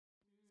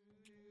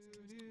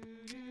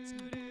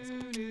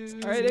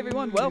All right,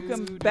 everyone,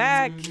 welcome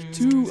back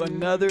to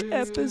another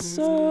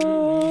episode.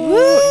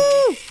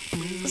 Woo!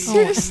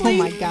 Seriously,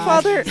 oh my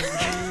God. Father.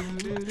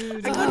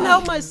 I couldn't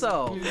help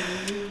myself.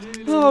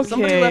 Okay.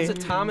 Somebody left a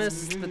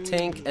Thomas the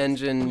Tank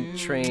Engine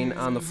train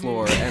on the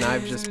floor, and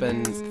I've just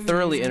been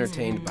thoroughly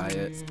entertained by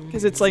it.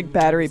 Because it's like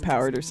battery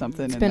powered or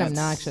something. It's been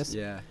obnoxious.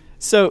 Yeah.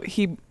 So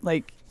he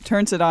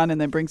turns it on and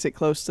then brings it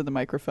close to the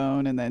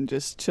microphone and then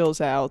just chills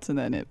out and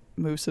then it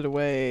moves it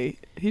away.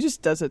 He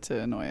just does it to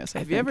annoy us.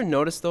 Have you ever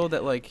noticed, though,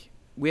 that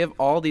we have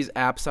all these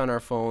apps on our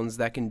phones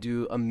that can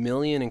do a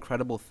million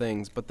incredible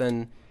things, but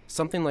then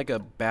something like a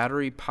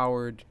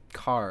battery-powered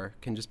car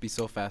can just be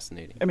so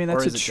fascinating? I mean,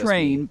 that's a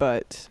train,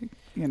 but,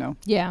 you know.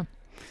 Yeah.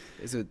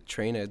 Is a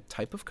train a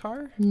type of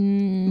car?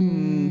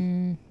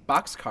 Mm.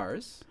 Box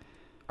cars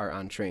are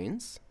on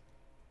trains.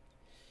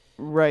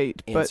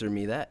 Right. Answer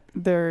me that.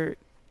 They're,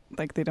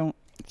 they don't.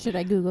 Should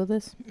I Google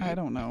this? I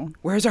don't know.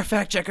 Where's our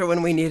fact checker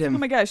when we need him? Oh,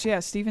 my gosh, yeah,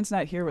 Steven's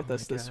not here with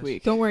us this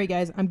week. Don't worry,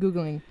 guys. I'm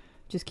Googling.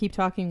 Just keep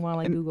talking while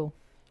I Google.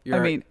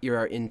 You're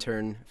our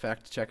intern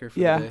fact checker for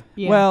the day.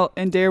 Yeah. Well,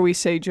 and dare we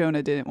say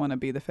Jonah didn't want to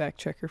be the fact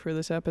checker for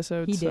this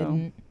episode. He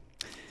didn't.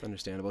 It's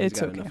understandable. He's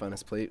got enough on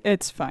his plate.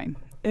 It's fine.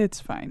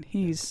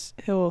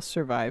 He'll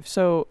survive.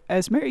 So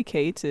as Mary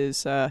Kate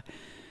is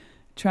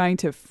trying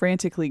to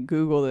frantically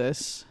Google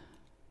this,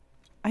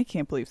 I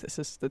can't believe this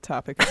is the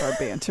topic of our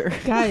banter.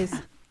 Guys.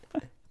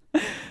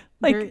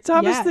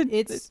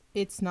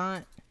 It's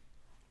not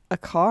a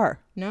car.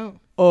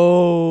 No.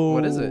 Oh.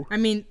 What is it? I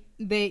mean,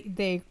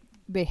 they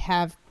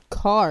have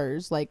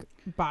cars, like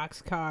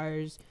box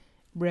cars,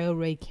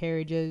 railway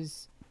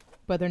carriages,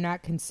 but they're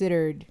not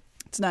considered.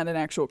 It's not an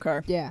actual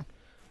car. Yeah.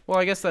 Well,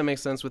 I guess that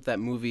makes sense with that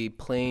movie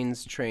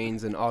Planes,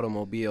 Trains, and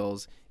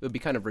Automobiles. It would be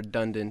kind of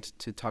redundant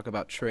to talk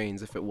about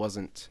trains if it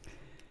wasn't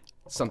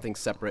something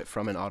separate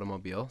from an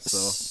automobile.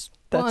 So,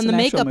 and the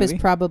makeup is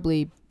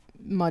probably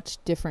much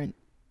different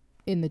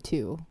in the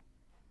two.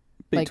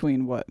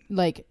 Between what?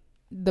 Like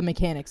the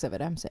mechanics of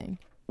it, I'm saying.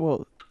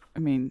 Well, I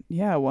mean,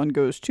 yeah, one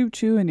goes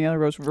choo-choo and the other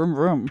goes vroom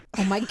vroom.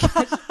 Oh my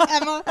gosh,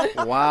 Emma.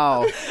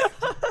 Wow.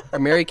 Are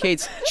Mary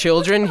Kate's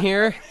children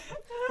here?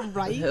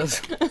 Right.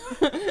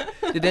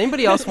 Did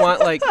anybody else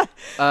want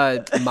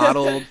a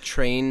model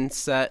train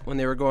set when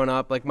they were growing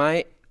up? Like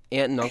my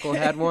aunt and uncle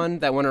had one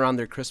that went around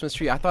their Christmas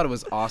tree. I thought it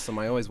was awesome.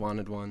 I always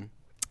wanted one.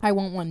 I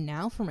want one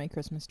now for my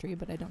Christmas tree,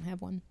 but I don't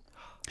have one.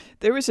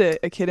 There was a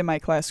kid in my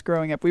class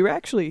growing up. We were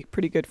actually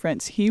pretty good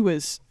friends. He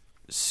was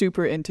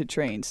super into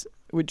trains,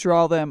 would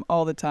draw them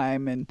all the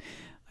time and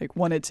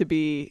wanted to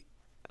be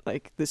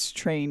this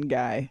train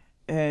guy.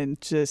 And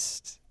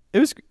just,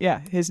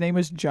 his name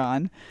was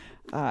John.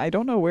 I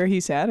don't know where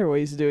he's at or what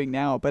he's doing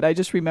now, but I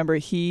just remember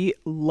he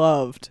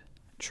loved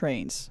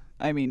trains.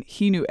 I mean,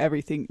 he knew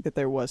everything that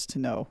there was to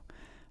know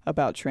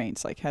about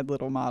trains, had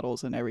little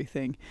models and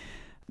everything.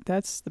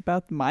 That's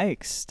about my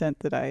extent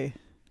that I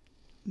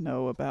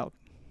know about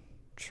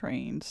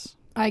trains.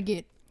 I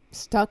get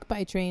stuck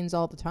by trains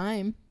all the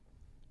time.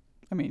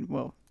 I mean,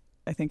 well,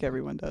 I think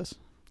everyone does.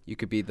 You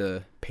could be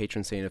the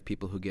patron saint of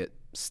people who get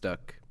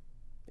stuck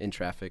in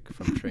traffic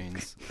from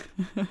trains.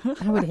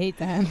 I would hate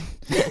that.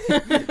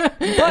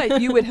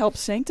 But you would help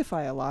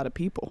sanctify a lot of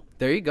people.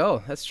 There you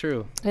go. That's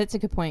true. That's a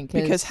good point.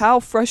 Because how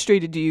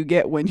frustrated do you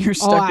get when you're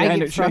stuck behind a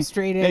train? I get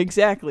frustrated.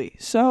 Exactly.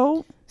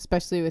 So,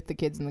 especially with the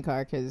kids in the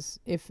car, because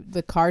if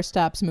the car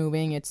stops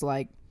moving, it's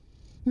like,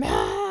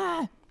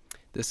 ah!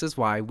 This is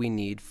why we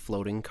need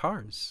floating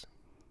cars,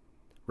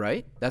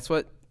 right? That's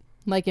what.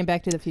 Like in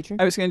Back to the Future?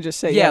 I was going to just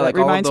say, that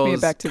reminds me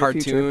of Back to the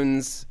Future.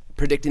 Cartoons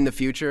predicting the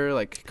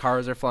future,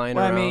 cars are flying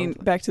around. I mean,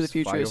 Back to the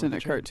Future isn't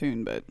a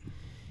cartoon, but...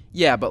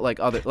 Yeah, but the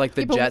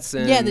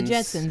Jetsons. Yeah, the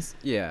Jetsons.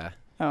 Yeah.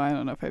 Oh, I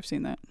don't know if I've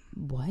seen that.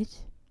 What?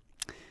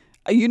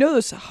 You know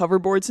those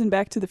hoverboards in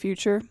Back to the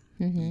Future?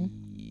 Mm-hmm.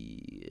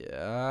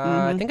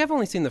 Yeah. I think I've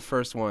only seen the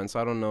first one, so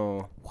I don't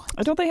know. What?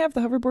 Don't they have the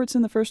hoverboards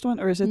in the first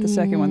one, or is it the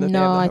second one that they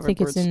have the hoverboards? No, I think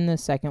it's in the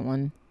second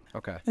one.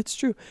 Okay. That's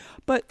true.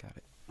 But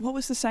what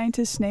was the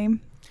scientist's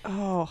name?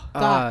 Oh.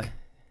 Doc.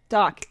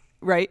 Doc,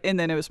 right? And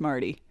then it was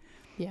Marty.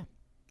 Yeah.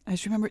 I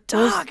just remember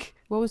Doc.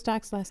 What was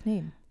Doc's last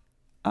name?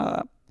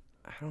 I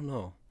don't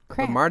know.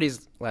 Crap. But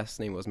Marty's last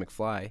name was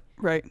McFly.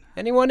 Right.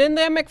 Anyone in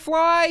there,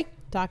 McFly?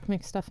 Doc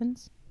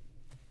McStuffins?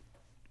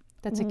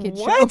 That's a kid's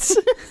show. What?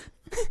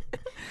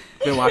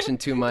 Been watching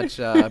too much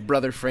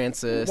Brother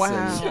Francis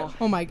and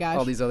oh my gosh.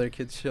 all these other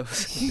kids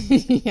shows.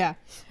 Yeah.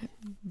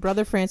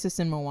 Brother Francis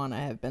and Moana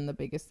have been the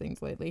biggest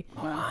things lately.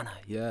 Moana,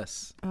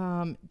 yes.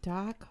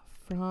 Doc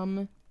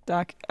from...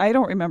 Doc, I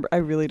don't remember. I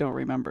really don't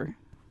remember.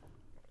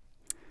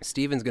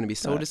 Steven's going to be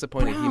so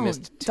disappointed he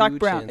missed two Doc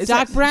Brown. chances.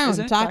 Doc Brown.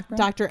 Doc Brown?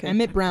 Dr.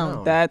 Emmett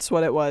Brown. That's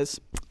what it was.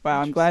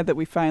 Wow, I'm glad that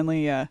we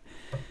finally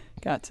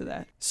got to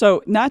that.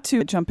 So, not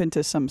to jump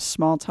into some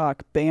small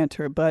talk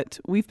banter, but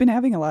we've been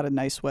having a lot of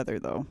nice weather,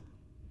 though.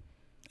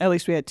 At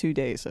least we had 2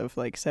 days of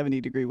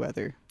 70-degree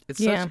weather.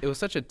 It was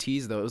such a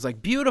tease, though. It was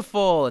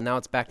beautiful, and now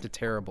it's back to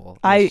terrible.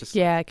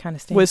 It kind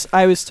of stinks.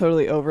 I was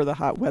totally over the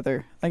hot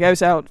weather. I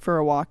was out for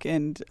a walk,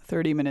 and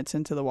 30 minutes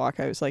into the walk,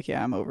 I was like,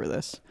 yeah, I'm over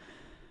this.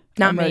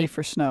 Not I'm me. ready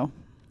for snow.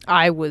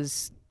 I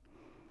was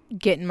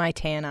getting my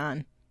tan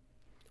on.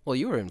 Well,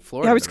 you were in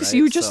Florida. Yeah, I was because right?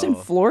 you were just in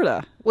So-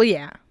 Florida. Well,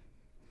 yeah.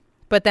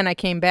 But then I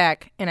came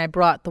back and I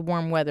brought the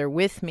warm weather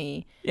with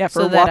me. Yeah,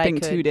 for So a that I whopping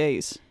could- 2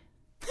 days.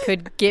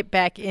 Could get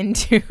back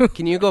into.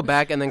 Can you go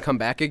back and then come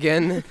back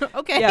again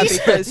Okay. Yeah,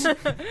 because so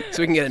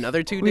we can get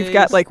another 2 days? we've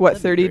got like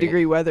what, That'd be great.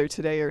 30-degree weather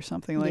today or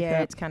something like yeah,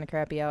 that. it's kind of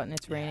crappy out and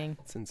it's raining.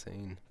 It's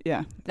insane.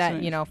 Yeah, That, so-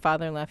 you know,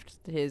 father left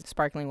his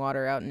sparkling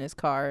water out in his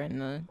car in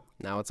the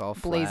Now it's all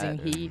blazing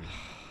flat and heat.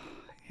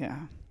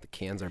 Yeah. The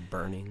cans are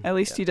burning. At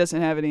least Yeah. he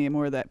doesn't have any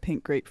more of that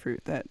pink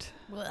grapefruit that.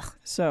 Ugh.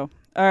 So,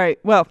 all right.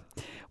 Well,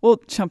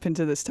 we'll jump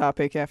into this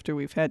topic after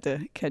we've had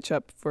to catch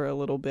up for a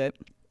little bit.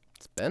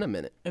 It's been a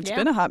minute. It's Yeah.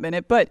 been a hot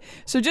minute, but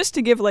so just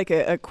to give like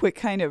a quick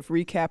kind of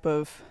recap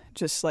of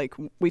just like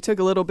we took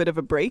a little bit of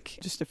a break,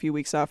 just a few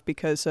weeks off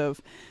because of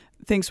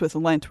things with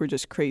Lent were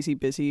just crazy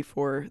busy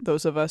for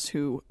those of us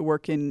who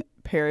work in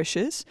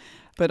parishes,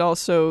 but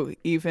also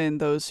even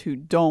those who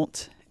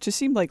don't. It just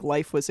seemed like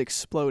life was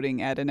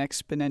exploding at an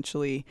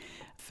exponentially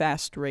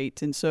fast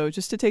rate. And so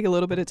just to take a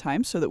little bit of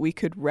time so that we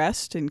could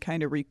rest and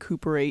kind of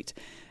recuperate.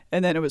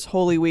 And then it was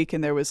Holy Week,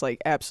 and there was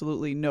like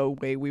absolutely no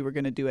way we were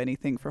going to do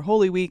anything for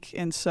Holy Week.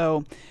 And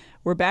so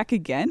we're back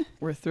again.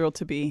 We're thrilled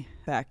to be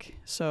back.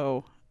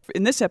 So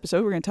in this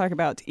episode, we're going to talk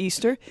about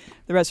Easter,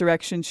 the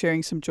resurrection,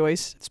 sharing some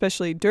joys,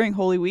 especially during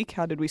Holy Week.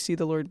 How did we see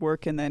the Lord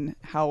work? And then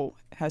how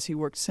has he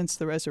worked since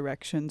the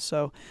resurrection?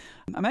 So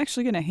I'm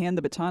actually going to hand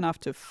the baton off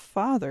to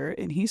Father,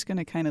 and he's going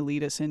to kind of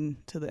lead us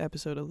into the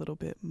episode a little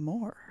bit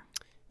more.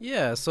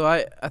 Yeah, so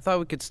I thought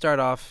we could start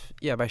off,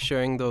 by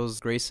sharing those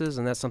graces,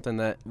 and that's something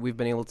that we've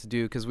been able to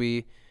do because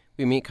we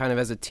meet kind of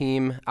as a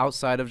team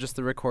outside of just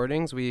the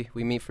recordings. We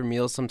meet for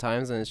meals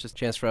sometimes, and it's just a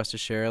chance for us to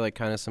share like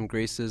kind of some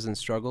graces and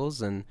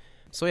struggles. And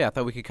so, I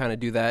thought we could kind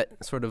of do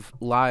that sort of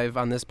live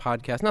on this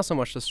podcast. Not so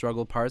much the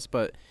struggle parts,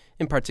 but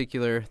in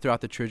particular throughout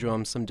the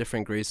Triduum, some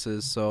different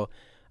graces. So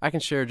I can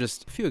share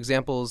just a few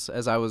examples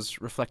as I was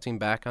reflecting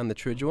back on the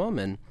Triduum,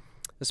 and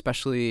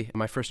especially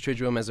my first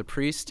Triduum as a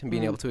priest and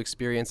being able to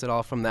experience it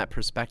all from that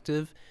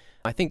perspective.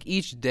 I think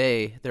each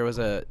day there was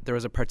a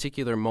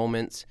particular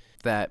moment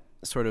that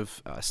sort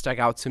of stuck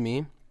out to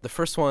me. The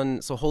first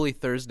one, so Holy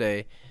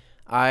Thursday,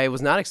 I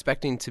was not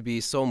expecting to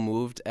be so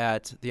moved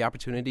at the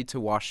opportunity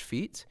to wash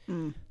feet.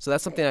 So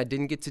that's something I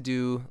didn't get to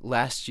do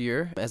last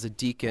year as a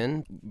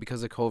deacon.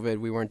 Because of COVID,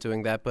 we weren't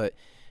doing that, but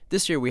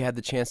this year we had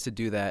the chance to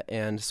do that,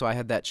 and so I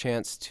had that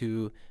chance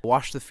to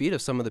wash the feet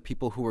of some of the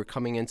people who were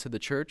coming into the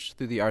church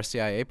through the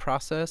RCIA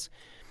process.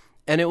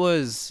 And it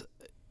was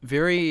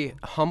very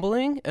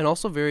humbling and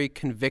also very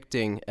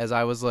convicting as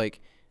I was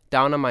like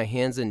down on my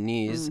hands and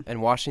knees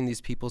and washing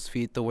these people's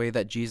feet the way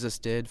that Jesus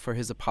did for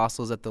his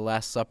apostles at the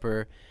Last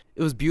Supper.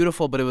 It was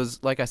beautiful, but it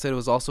was, like I said, it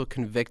was also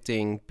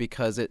convicting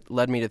because it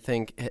led me to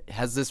think,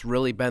 has this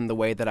really been the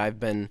way that I've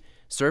been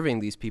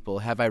serving these people?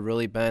 Have I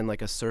really been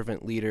like a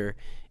servant leader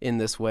in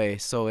this way?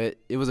 So it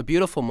was a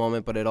beautiful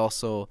moment, but it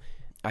also,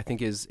 I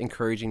think, is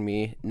encouraging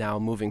me now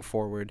moving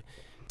forward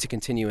to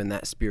continue in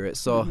that spirit.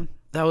 So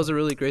that was a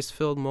really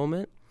grace-filled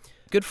moment.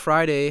 Good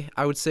Friday,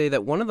 I would say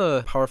that one of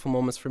the powerful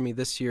moments for me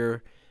this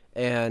year,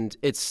 and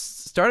it's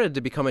started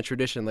to become a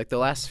tradition. Like the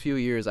last few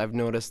years, I've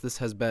noticed this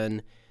has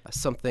been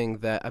something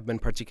that I've been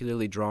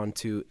particularly drawn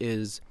to,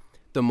 is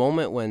the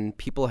moment when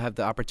people have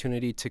the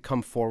opportunity to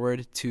come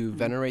forward to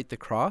venerate the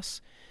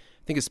cross.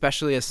 I think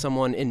especially as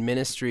someone in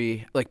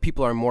ministry, like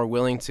people are more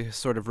willing to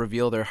sort of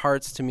reveal their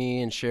hearts to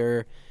me and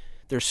share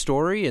their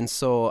story. And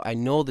so I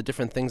know the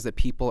different things that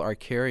people are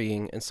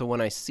carrying. And so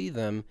when I see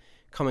them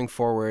coming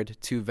forward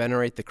to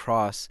venerate the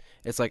cross,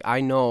 it's like I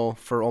know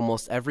for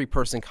almost every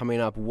person coming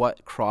up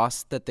what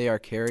cross that they are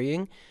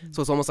carrying.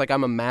 So it's almost like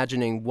I'm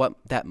imagining what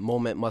that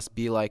moment must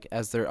be like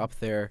as they're up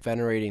there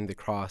venerating the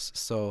cross.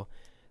 So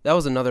that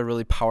was another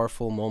really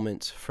powerful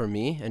moment for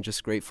me, and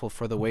just grateful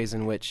for the ways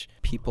in which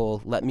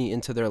people let me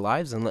into their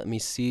lives and let me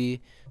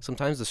see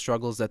sometimes the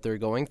struggles that they're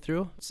going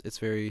through. It's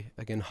very,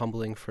 again,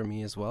 humbling for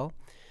me as well.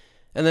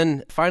 And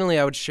then finally,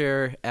 I would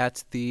share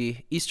at the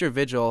Easter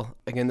Vigil,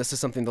 again, this is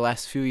something the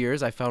last few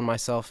years I found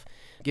myself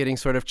getting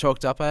sort of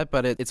choked up at,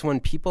 but it's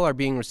when people are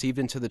being received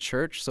into the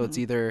church. So it's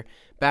either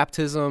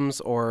baptisms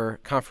or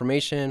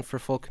confirmation for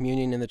full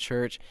communion in the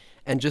church,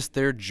 and just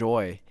their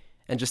joy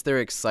and just their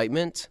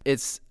excitement.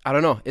 It's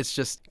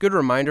just a good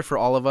reminder for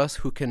all of us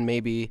who can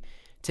maybe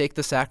take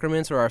the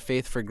sacraments or our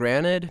faith for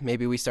granted.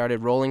 Maybe we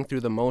started rolling through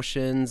the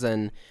motions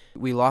and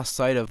we lost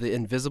sight of the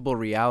invisible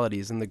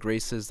realities and the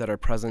graces that are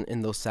present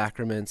in those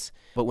sacraments.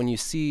 But when you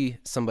see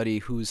somebody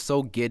who's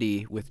so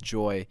giddy with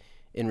joy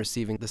in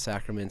receiving the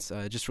sacraments,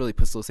 it just really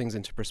puts those things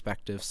into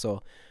perspective.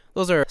 So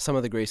those are some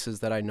of the graces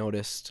that I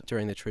noticed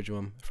during the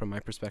Triduum from my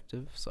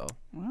perspective. So,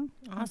 Wow.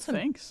 Awesome.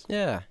 Thanks.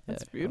 yeah.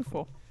 That's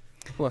beautiful.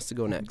 Who wants to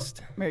go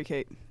next? Mary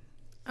Kate.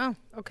 Oh,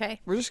 okay.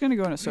 We're just going to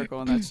go in a circle,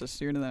 and that's just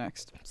you're to the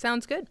next.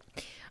 Sounds good.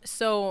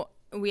 So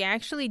we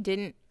actually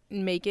didn't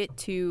make it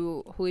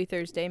to Holy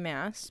Thursday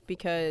Mass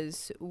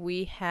because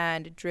we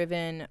had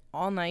driven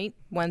all night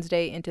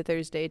Wednesday into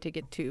Thursday to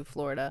get to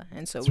Florida,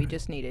 and so we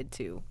just needed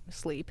to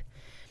sleep.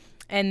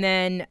 And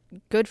then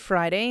Good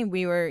Friday,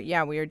 we were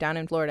down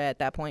in Florida at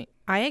that point.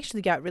 I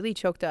actually got really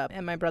choked up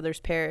at my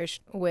brother's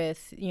parish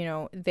with,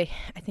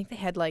 I think they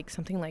had like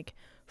something like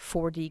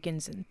 4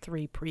 deacons and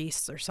 3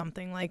 priests or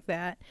something like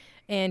that.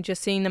 And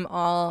just seeing them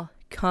all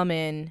come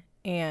in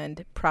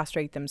and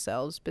prostrate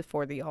themselves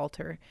before the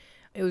altar.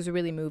 It was a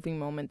really moving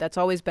moment. That's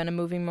always been a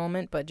moving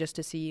moment, but just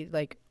to see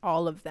like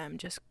all of them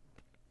just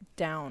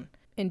down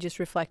and just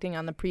reflecting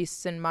on the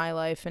priests in my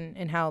life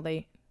and how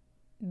they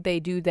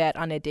do that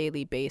on a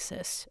daily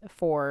basis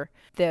for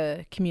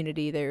the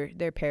community,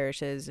 their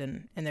parishes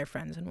and their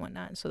friends and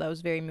whatnot. So that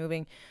was very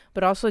moving,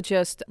 but also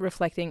just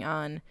reflecting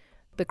on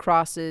the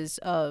crosses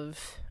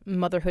of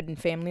motherhood and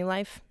family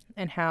life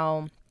and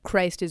how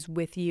Christ is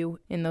with you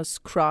in those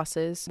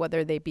crosses,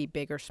 whether they be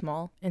big or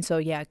small. And so,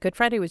 yeah, Good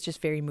Friday was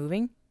just very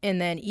moving. And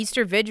then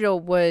Easter Vigil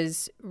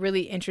was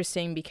really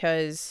interesting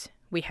because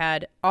we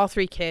had all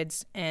 3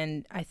 kids,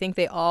 and I think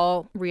they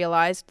all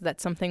realized that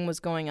something was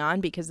going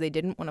on because they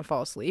didn't want to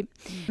fall asleep.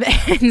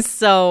 And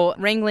so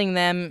wrangling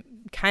them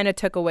kind of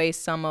took away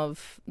some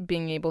of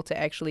being able to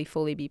actually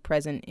fully be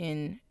present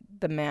in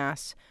the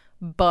Mass.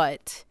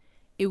 But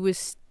it was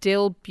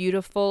still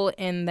beautiful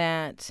in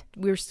that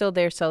we were still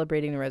there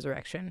celebrating the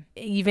resurrection.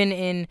 Even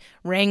in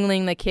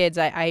wrangling the kids,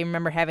 I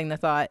remember having the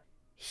thought,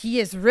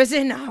 he is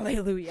risen,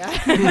 Alleluia.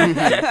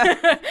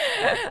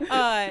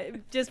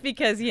 Just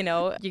because, you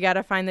got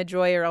to find the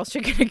joy or else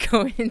you're going to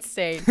go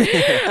insane.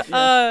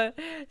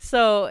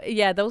 So,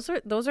 yeah, those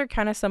are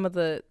kind of some of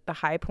the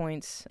high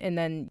points. And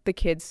then the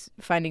kids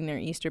finding their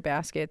Easter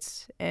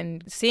baskets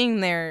and seeing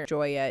their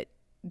joy at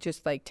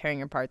just like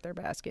tearing apart their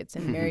baskets.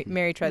 And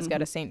Mary Trez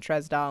got a St.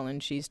 Trez doll,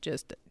 and she's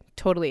just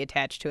totally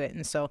attached to it.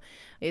 And so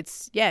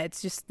it's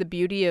just the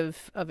beauty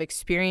of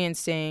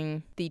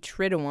experiencing the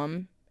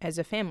Triduum as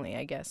a family,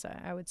 I guess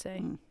I would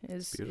say,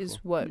 is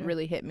what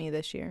really hit me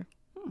this year.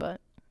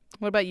 But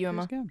what about you,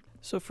 Emma?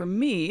 So for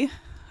me,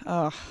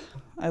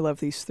 I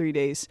love these 3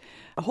 days.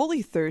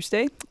 Holy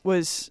Thursday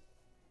was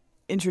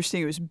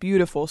interesting. It was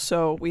beautiful.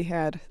 So we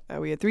had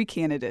 3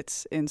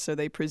 candidates, and so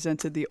they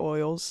presented the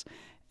oils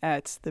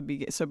at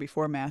so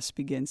before Mass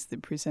begins,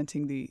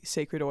 presenting the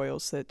sacred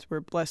oils that were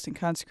blessed and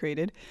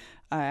consecrated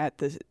at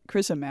the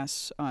Chrism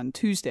Mass on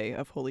Tuesday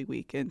of Holy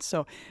Week. And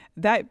so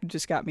that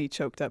just got me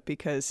choked up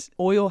because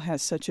oil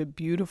has such a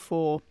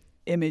beautiful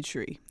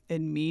imagery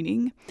and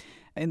meaning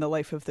in the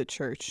life of the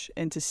church.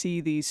 And to see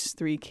these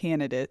 3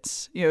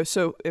 candidates,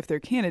 so if they're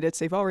candidates,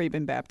 they've already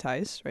been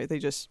baptized, right?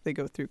 They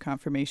go through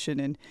confirmation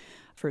and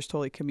First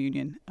Holy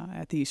Communion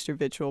at the Easter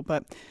Vigil.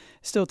 But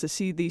still, to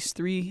see these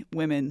 3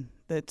 women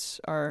that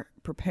are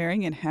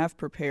preparing and have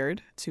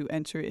prepared to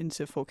enter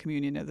into full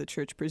communion of the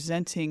church,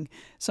 presenting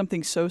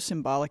something so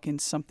symbolic and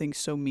something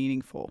so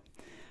meaningful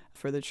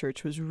for the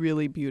church was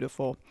really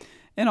beautiful.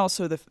 And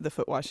also the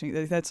foot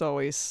washing, that's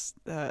always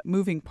the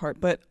moving part.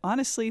 But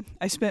honestly,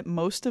 I spent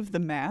most of the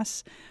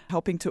Mass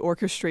helping to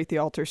orchestrate the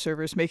altar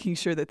servers, making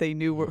sure that they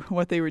knew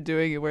what they were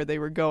doing and where they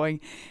were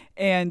going.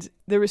 And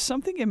there was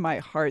something in my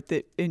heart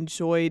that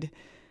enjoyed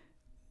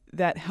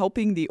that,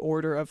 helping the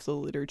order of the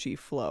liturgy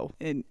flow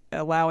and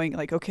allowing,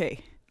 like, okay,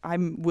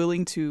 I'm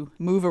willing to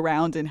move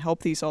around and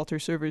help these altar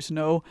servers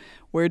know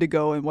where to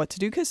go and what to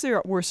do, because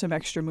there were some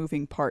extra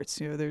moving parts.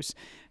 There's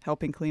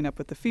helping clean up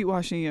with the feet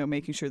washing,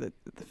 making sure that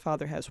the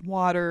Father has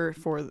water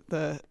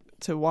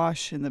to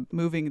wash, and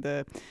moving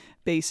the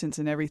basins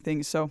and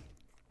everything. So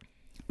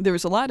there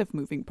was a lot of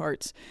moving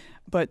parts,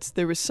 but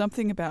there was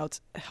something about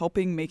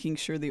making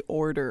sure the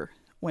order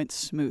went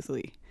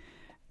smoothly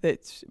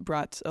that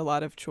brought a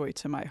lot of joy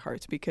to my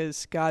heart,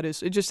 because God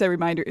is just a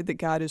reminder that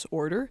God is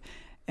order,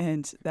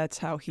 and that's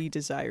how He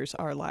desires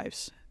our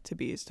lives to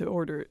be, is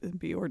to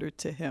be ordered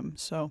to Him.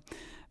 So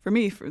for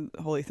me, for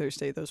Holy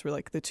Thursday, those were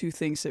like the 2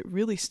 things that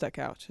really stuck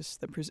out,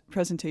 just the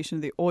presentation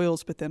of the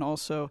oils, but then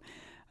also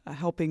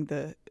helping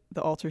the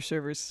altar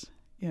servers,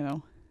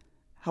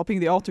 helping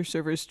the altar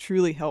servers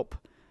truly help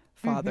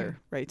Father,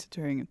 right,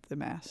 during the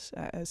Mass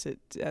as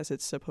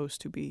it's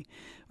supposed to be,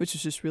 which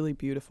is just really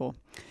beautiful.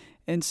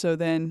 And so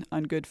then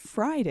on Good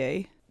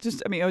Friday,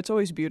 it's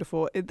always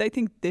beautiful. I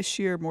think this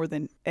year more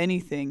than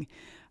anything,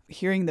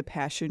 hearing the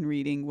Passion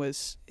reading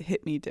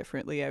hit me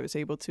differently. I was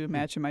able to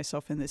imagine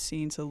myself in the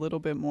scenes a little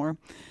bit more.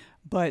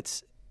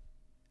 But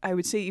I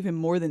would say even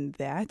more than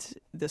that,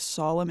 the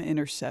solemn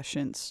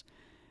intercessions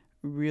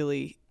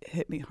really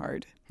hit me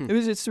hard.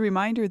 It's a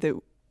reminder that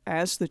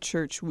as the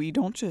church, we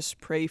don't just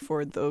pray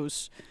for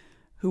those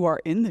who are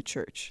in the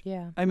church.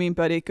 Yeah.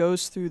 But it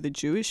goes through the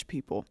Jewish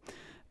people,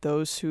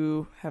 those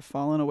who have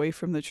fallen away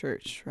from the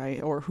church,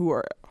 right? Or who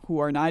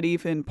are not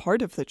even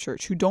part of the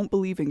church, who don't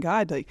believe in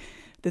God.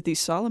 That these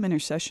solemn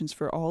intercessions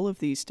for all of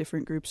these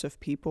different groups of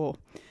people,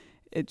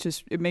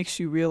 it makes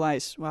you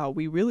realize, wow,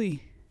 we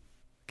really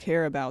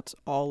care about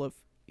all of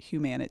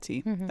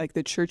humanity, like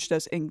the church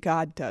does and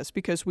God does,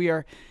 because we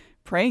are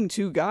praying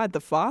to God the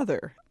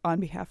Father on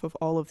behalf of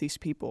all of these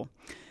people.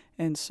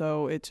 And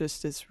so it was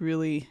just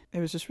really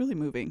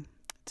moving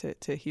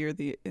to hear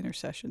the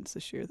intercessions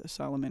this year, the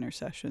solemn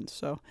intercessions.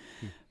 So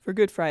for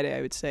Good Friday,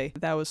 I would say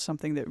that was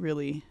something that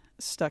really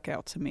stuck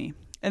out to me.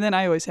 And then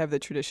I always have the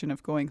tradition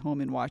of going home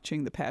and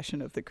watching The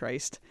Passion of the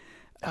Christ.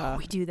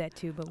 We do that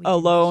too, but we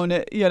alone.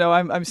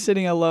 I'm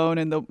sitting alone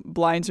and the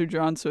blinds are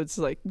drawn, so it's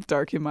like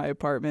dark in my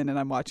apartment, and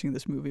I'm watching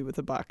this movie with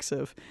a box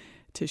of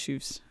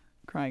tissues,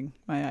 crying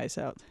my eyes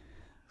out.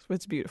 So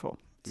it's beautiful.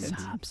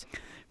 Sobs.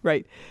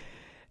 Right.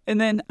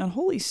 And then on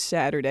Holy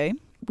Saturday,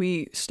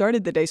 we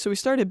started the day. So we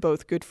started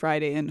both Good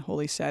Friday and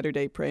Holy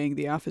Saturday praying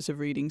the Office of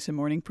Readings and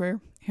Morning Prayer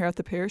here at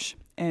the parish.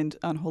 And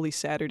on Holy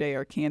Saturday,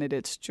 our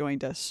candidates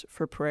joined us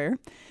for prayer.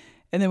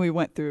 And then we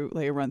went through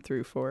a run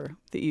through for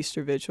the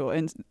Easter Vigil.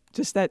 And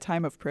just that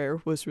time of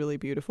prayer was really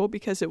beautiful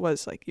because it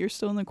was like you're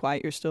still in the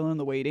quiet, you're still in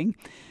the waiting.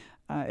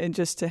 And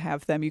just to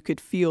have them, you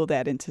could feel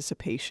that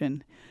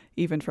anticipation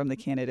even from the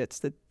candidates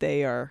that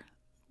they are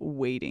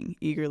waiting,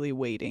 eagerly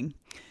waiting.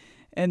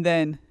 And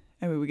then,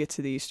 we get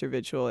to the Easter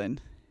Vigil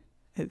and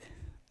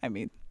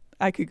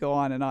I could go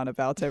on and on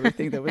about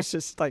everything that was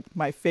just like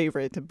my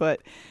favorite,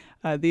 but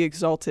the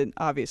Exultant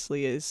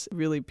obviously is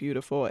really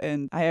beautiful.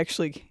 And I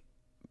actually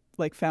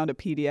found a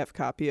PDF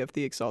copy of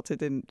the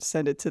Exultant and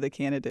sent it to the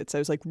candidates. I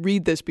was like,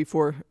 read this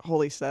before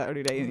Holy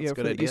Saturday,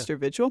 for the Easter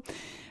Vigil.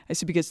 I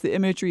said, because the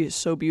imagery is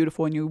so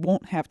beautiful and you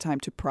won't have time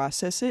to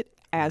process it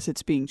as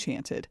it's being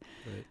chanted.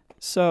 Right.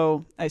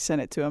 So I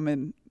sent it to him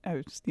and I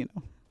was,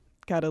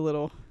 got a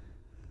little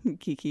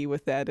geeky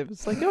with that. It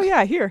was like, oh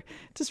yeah, here,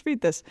 just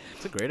read this.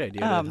 It's a great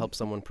idea to help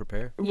someone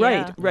prepare.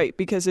 Right.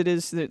 Because it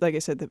is, like I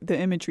said, the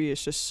imagery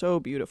is just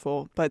so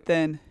beautiful. But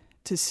then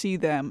to see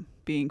them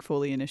being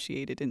fully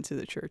initiated into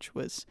the church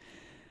was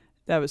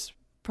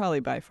probably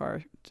by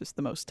far just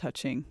the most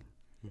touching,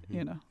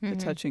 the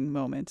touching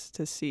moments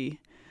to see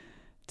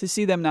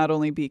them not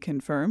only be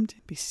confirmed,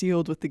 be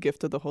sealed with the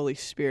gift of the Holy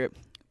Spirit,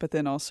 but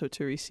then also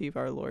to receive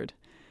our Lord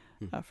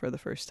for the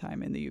first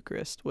time in the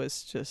Eucharist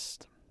was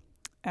just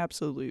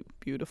absolutely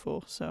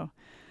beautiful. So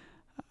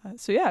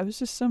yeah, it was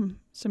just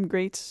some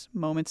great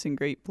moments and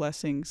great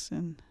blessings,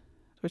 and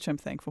which I'm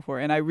thankful for.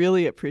 And I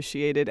really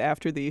appreciated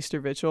after the Easter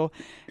Vigil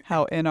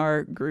how in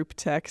our group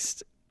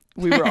text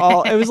we were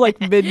all, it was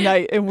like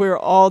midnight and we were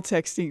all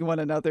texting one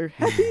another,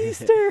 Happy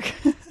Easter.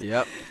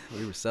 Yep,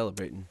 we were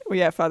celebrating. Well,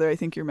 yeah, Father, I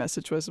think your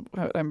message was,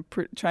 I'm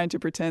trying to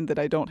pretend that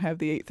I don't have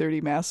the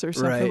 8:30 Mass or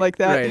something like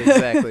that.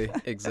 Right,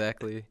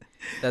 exactly.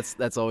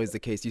 That's always the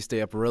case. You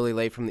stay up really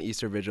late from the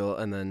Easter Vigil,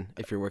 and then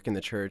if you're working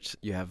the church,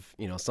 you have,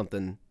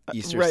 something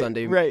Easter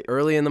Sunday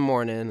early in the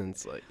morning, and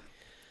it's like...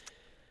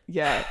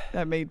 Yeah,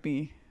 that made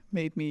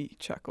me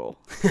chuckle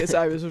because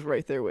I was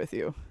right there with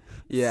you.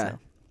 Yeah. So.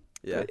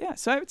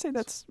 So I would say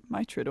that's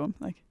my Triduum.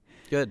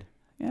 Good.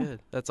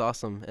 That's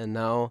awesome. And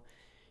now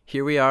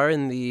here we are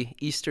in the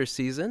Easter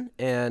season,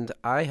 and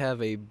I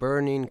have a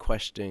burning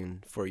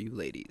question for you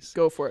ladies.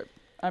 Go for it.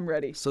 I'm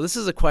ready. So this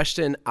is a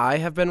question I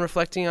have been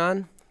reflecting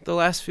on the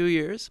last few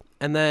years,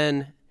 and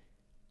then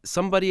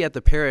somebody at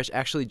the parish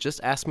actually just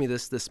asked me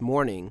this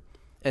morning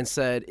and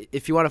said,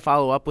 if you want to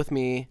follow up with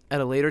me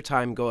at a later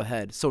time, go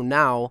ahead. So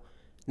now,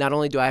 not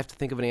only do I have to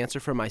think of an answer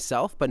for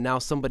myself, but now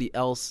somebody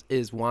else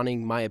is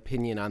wanting my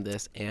opinion on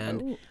this,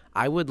 and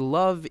I would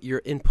love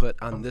your input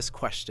on this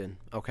question,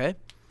 okay?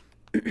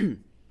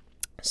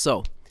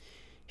 So,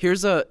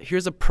 here's a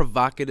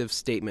provocative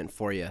statement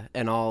for you,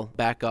 and I'll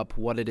back up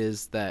what it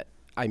is that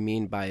I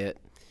mean by it.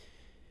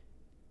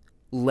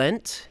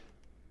 Lent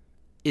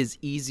is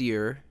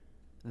easier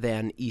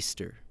than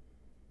Easter.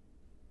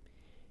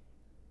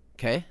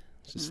 Okay?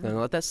 Just going to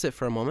let that sit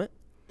for a moment.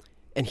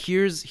 And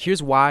here's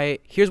why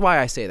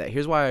I say that.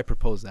 Here's why I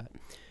propose that.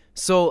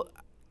 So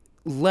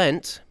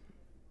Lent,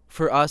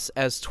 for us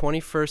as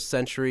 21st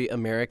century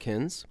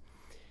Americans,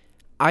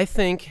 I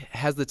think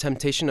has the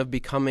temptation of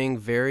becoming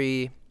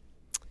very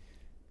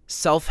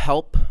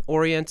self-help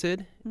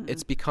oriented.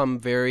 It's become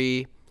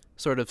very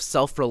sort of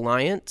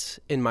self-reliant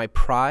in my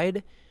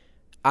pride.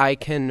 I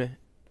can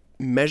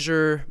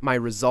measure my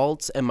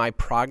results and my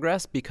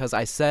progress because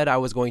I said I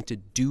was going to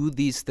do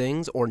these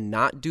things or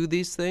not do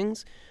these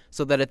things,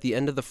 so that at the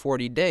end of the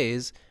 40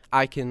 days,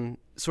 I can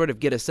sort of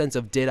get a sense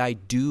of, did I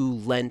do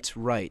Lent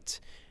right?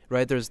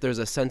 There's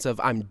a sense of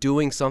I'm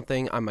doing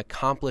something, I'm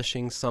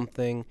accomplishing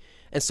something.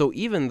 And so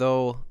even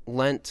though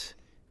Lent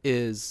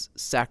is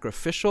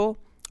sacrificial,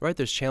 right,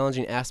 there's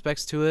challenging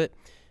aspects to it,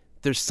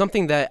 there's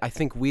something that I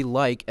think we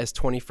like as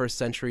 21st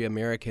century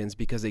Americans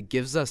because it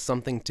gives us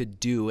something to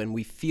do and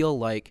we feel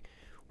like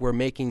we're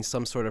making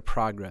some sort of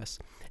progress.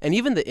 And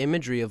even the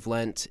imagery of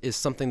Lent is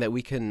something that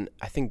we can,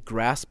 I think,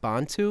 grasp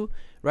onto,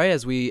 right?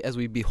 As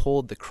we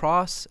behold the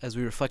cross, as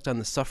we reflect on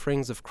the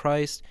sufferings of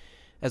Christ,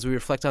 as we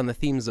reflect on the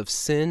themes of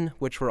sin,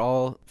 which we're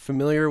all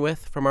familiar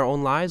with from our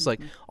own lives,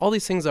 like all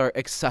these things are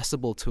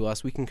accessible to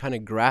us. We can kind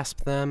of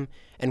grasp them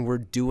and we're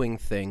doing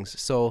things.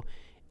 So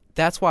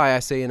that's why I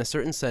say, in a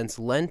certain sense,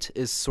 Lent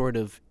is sort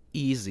of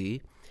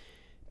easy,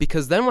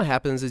 because then what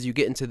happens is you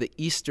get into the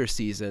Easter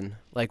season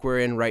like we're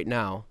in right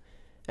now.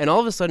 And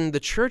all of a sudden, the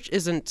church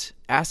isn't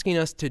asking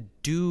us to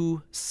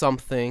do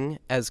something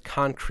as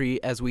concrete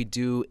as we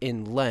do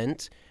in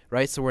Lent,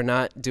 right? So we're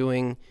not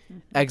doing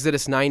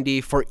Exodus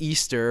 90 for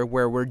Easter,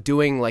 where we're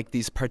doing like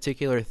these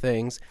particular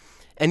things.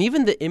 And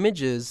even the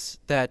images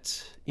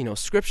that,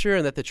 Scripture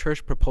and that the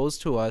church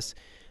proposed to us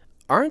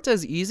aren't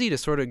as easy to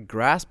sort of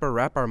grasp or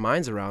wrap our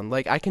minds around.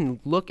 Like, I can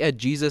look at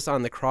Jesus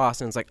on the cross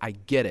and it's like, I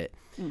get it.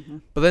 Mm-hmm.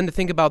 But then to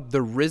think about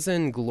the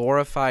risen,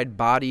 glorified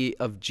body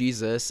of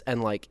Jesus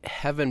and like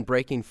heaven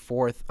breaking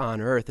forth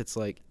on earth, it's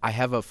like I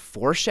have a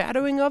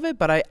foreshadowing of it,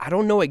 but I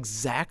don't know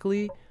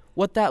exactly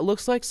what that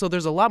looks like. So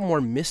there's a lot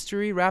more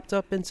mystery wrapped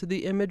up into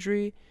the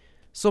imagery.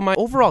 So my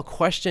overall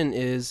question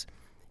is,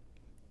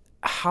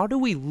 how do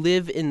we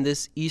live in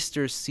this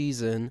Easter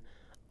season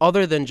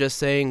other than just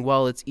saying,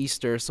 well, it's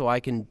Easter, so I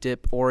can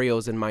dip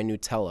Oreos in my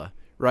Nutella,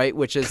 right?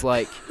 Which is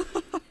like,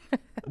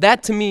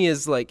 that to me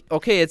is like,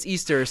 okay, it's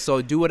Easter,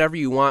 so do whatever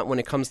you want when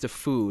it comes to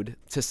food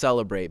to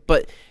celebrate.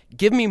 But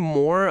give me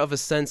more of a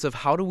sense of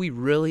how do we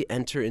really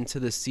enter into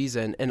this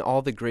season and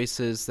all the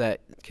graces that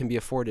can be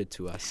afforded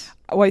to us.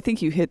 Oh, I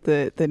think you hit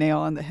the nail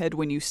on the head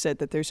when you said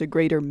that there's a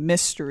greater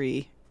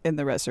mystery in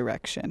the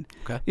resurrection.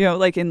 Okay.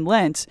 Like in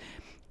Lent,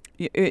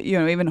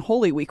 even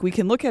Holy Week, we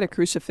can look at a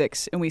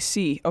crucifix and we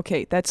see,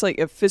 okay, that's like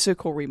a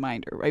physical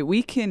reminder, right?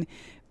 We can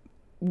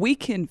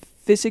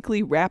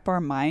physically wrap our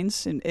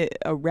minds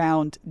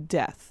around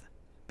death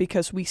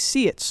because we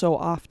see it so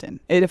often.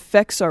 It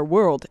affects our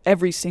world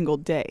every single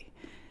day.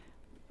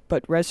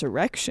 But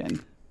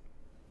resurrection,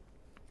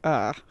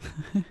 as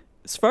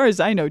far as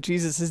I know,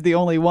 Jesus is the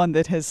only one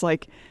that has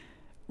like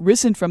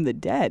risen from the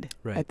dead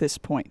at this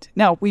point.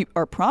 Now, we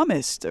are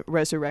promised a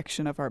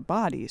resurrection of our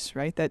bodies,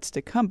 right? That's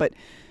to come, but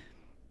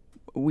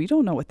we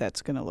don't know what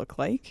that's going to look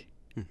like.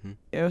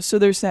 Mm-hmm. So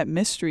there's that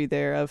mystery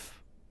there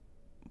of,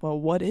 well,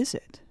 what is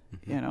it?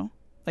 Mm-hmm.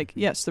 Like,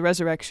 yes, the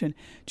resurrection,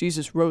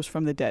 Jesus rose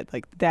from the dead.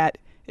 Like, that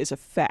is a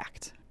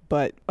fact.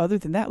 But other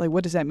than that, like,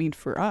 what does that mean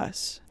for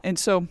us? And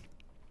so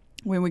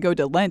when we go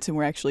to Lent and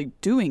we're actually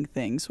doing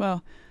things,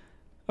 well,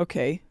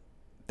 okay,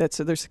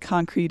 there's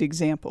concrete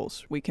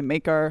examples. We can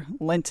make our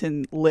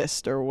Lenten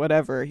list or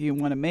whatever you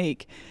want to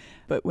make.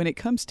 But when it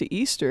comes to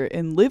Easter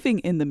and living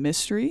in the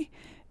mystery,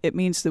 it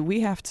means that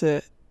we have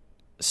to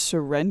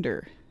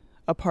surrender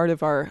a part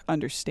of our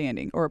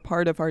understanding or a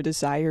part of our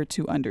desire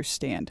to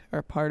understand or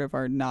a part of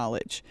our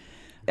knowledge.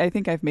 I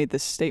think I've made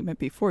this statement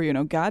before,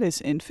 God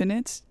is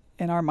infinite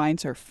and our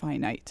minds are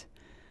finite.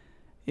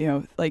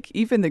 Like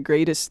even the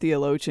greatest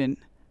theologian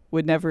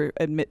would never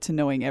admit to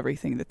knowing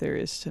everything that there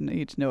is to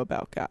need to know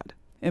about God.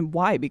 And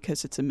why?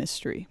 Because it's a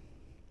mystery.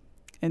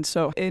 And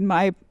so in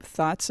my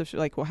thoughts of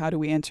like, well, how do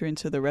we enter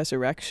into the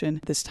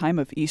resurrection, this time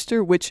of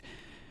Easter, which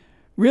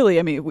really,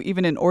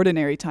 even in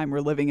ordinary time,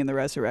 we're living in the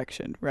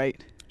resurrection,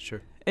 right?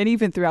 Sure. And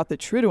even throughout the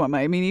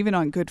Triduum, even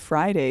on Good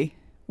Friday,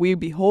 we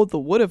behold the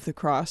wood of the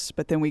cross,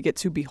 but then we get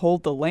to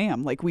behold the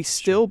Lamb. Like we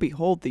still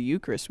behold the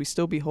Eucharist. We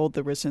still behold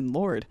the risen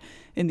Lord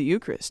in the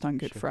Eucharist on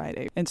Good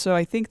Friday. And so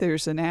I think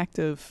there's an act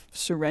of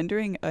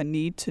surrendering a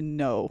need to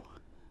know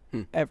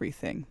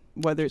everything,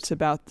 whether it's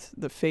about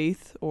the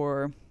faith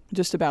or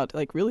just about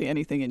like really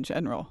anything in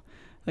general.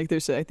 Like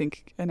there's, I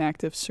think, an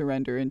act of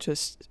surrender and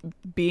just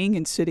being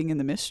and sitting in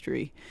the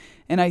mystery.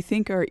 And I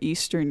think our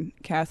Eastern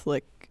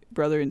Catholic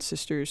brother and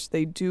sisters,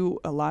 they do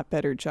a lot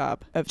better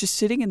job of just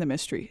sitting in the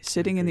mystery,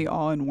 sitting in the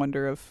awe and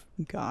wonder of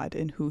God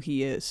and who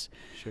he is.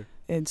 Sure.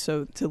 And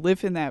so to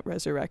live in that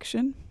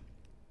resurrection,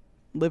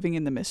 living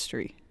in the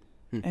mystery,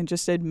 and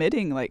just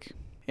admitting like,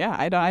 yeah,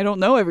 I don't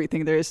know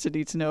everything there is to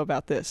need to know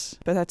about this,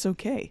 but that's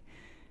okay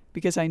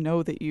because I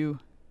know that you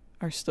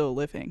are still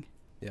living.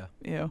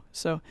 Yeah.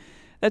 So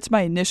that's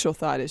my initial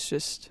thought is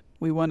just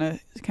we want to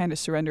kind of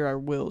surrender our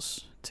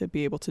wills to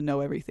be able to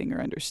know everything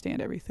or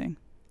understand everything.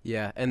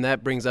 Yeah, and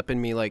that brings up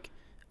in me like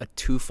a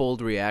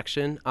twofold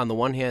reaction. On the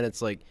one hand,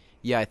 it's like,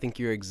 yeah, I think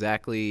you're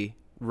exactly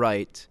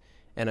right.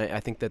 And I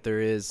think that there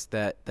is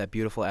that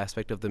beautiful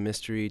aspect of the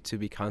mystery to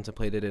be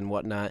contemplated and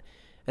whatnot.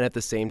 And at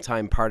the same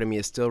time, part of me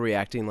is still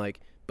reacting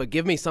like, but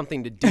give me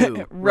something to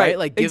do, right?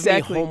 Like give me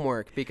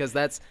homework because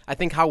that's, I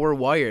think, how we're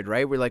wired,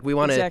 right? We're like, we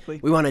want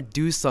to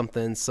do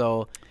something.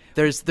 So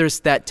there's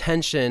that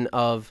tension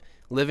of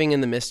living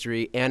in the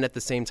mystery and at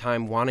the same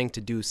time wanting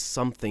to do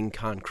something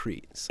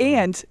concrete. So.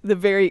 And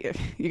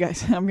you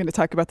guys, I'm going to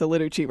talk about the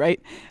liturgy, right?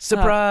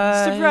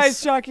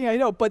 Surprise, shocking, I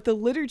know. But the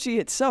liturgy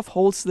itself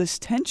holds this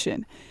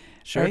tension,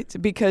 right?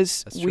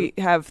 Because we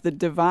have the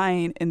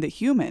divine and the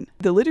human.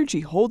 The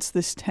liturgy holds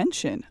this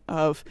tension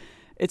of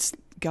it's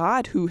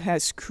God who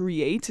has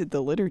created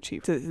the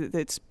liturgy.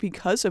 It's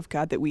because of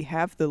God that we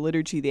have the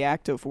liturgy, the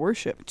act of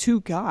worship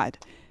to God.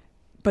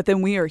 But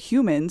then we are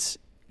humans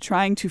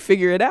trying to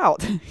figure it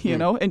out,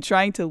 and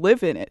trying to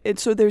live in it. And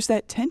so there's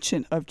that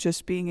tension of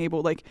just being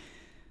able like,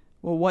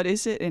 well, what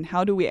is it and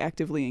how do we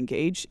actively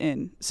engage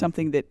in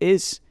something that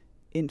is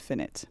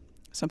infinite,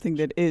 something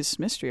that is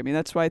mystery?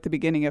 That's why at the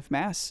beginning of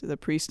Mass, the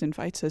priest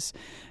invites us,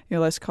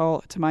 let's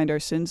call to mind our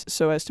sins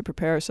so as to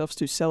prepare ourselves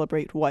to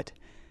celebrate what?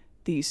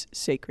 These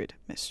sacred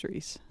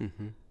mysteries,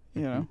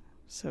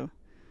 so.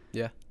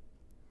 Yeah.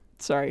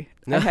 Sorry,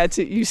 no. I had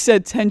to. You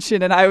said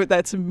tension, and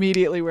that's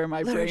immediately where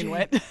my brain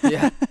went.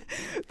 Yeah,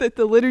 that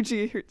the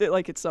liturgy,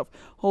 like itself,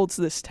 holds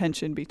this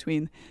tension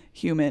between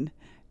human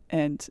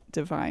and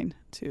divine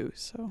too.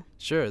 So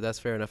Sure, that's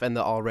fair enough. And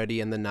the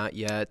already and the not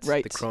yet,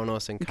 Right. the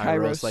chronos and And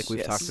kairos, kairos, like we've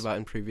yes. talked about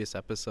in previous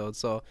episodes.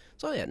 So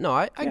yeah, no,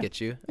 I Yeah.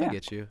 get you. Yeah. I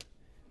get you.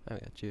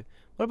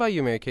 What about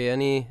you, Mary Kay?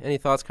 Any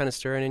thoughts kind of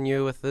stirring in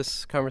you with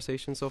this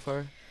conversation so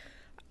far?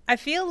 I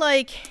feel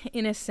like,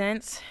 in a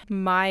sense,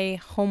 my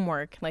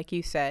homework, like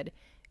you said,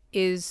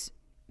 is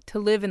to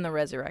live in the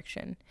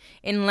resurrection.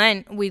 In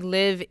Lent, we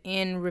live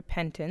in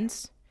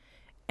repentance.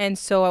 And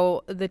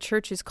so the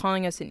church is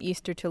calling us in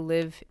Easter to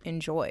live in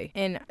joy.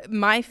 And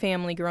my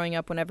family growing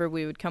up, whenever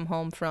we would come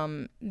home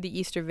from the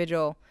Easter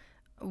vigil,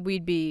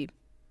 we'd be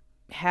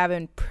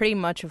having pretty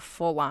much a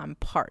full-on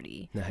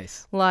party.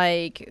 Nice.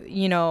 Like,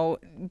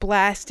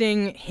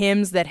 blasting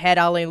hymns that had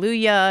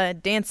Alleluia,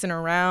 dancing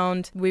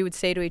around. We would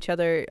say to each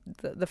other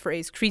the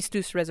phrase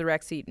Christus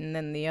resurrexit, and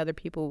then the other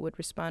people would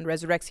respond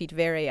resurrexit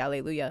vere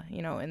Alleluia,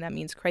 and that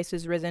means Christ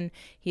is risen,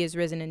 he is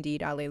risen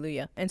indeed,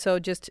 Alleluia. And so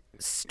just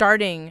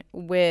starting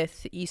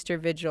with Easter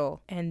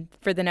Vigil and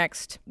for the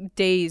next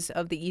days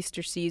of the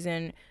Easter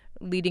season,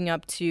 leading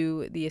up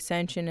to the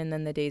Ascension, and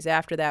then the days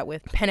after that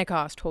with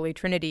Pentecost, Holy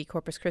Trinity,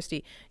 Corpus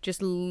Christi,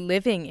 just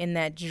living in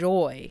that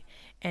joy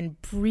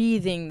and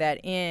breathing that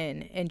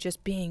in and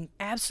just being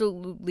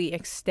absolutely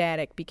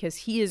ecstatic because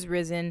he is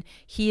risen,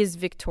 he is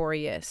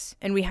victorious.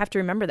 And we have to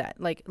remember that,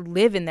 like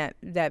live in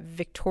that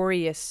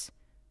victorious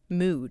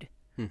mood.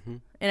 Mm-hmm.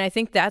 And I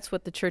think that's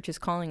what the church is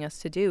calling us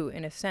to do,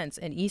 in a sense,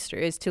 and Easter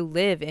is to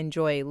live in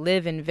joy,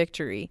 live in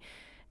victory.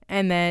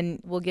 And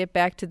then we'll get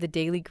back to the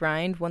daily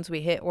grind once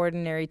we hit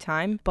ordinary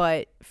time.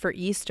 But for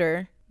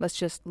Easter, let's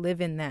just live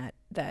in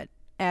that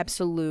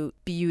absolute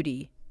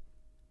beauty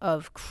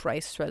of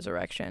Christ's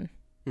resurrection.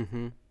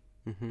 Mm-hmm.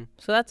 Mm-hmm.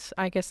 So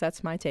I guess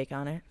that's my take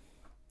on it.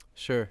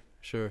 Sure.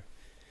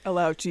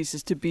 allow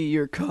Jesus to be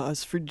your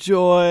cause for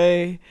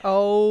joy.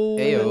 Oh.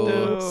 Ayo.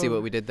 no. See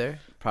what we did there?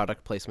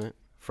 Product placement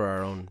for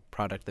our own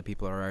product that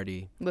people are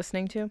already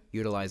Listening to?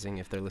 utilizing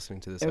if they're listening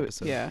to this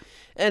episode. Yeah.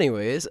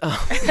 Anyways, I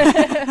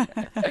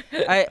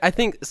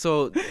think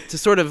so. To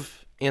sort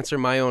of answer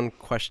my own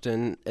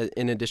question,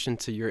 in addition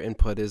to your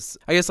input, is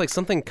I guess like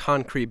something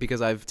concrete,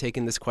 because I've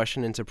taken this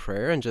question into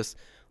prayer and just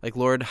like,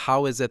 Lord,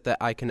 how is it that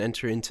I can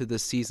enter into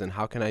this season?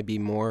 How can I be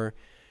more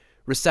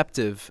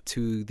receptive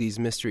to these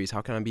mysteries?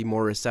 How can I be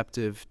more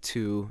receptive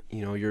to,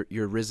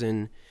 your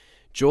risen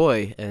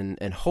joy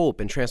and hope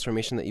and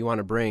transformation that you want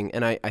to bring?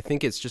 And I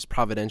think it's just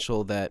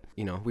providential that,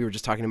 we were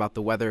just talking about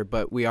the weather,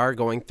 but we are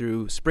going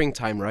through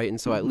springtime, right?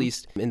 And so at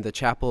least in the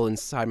chapel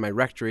inside my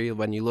rectory,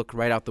 when you look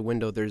right out the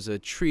window, there's a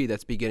tree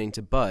that's beginning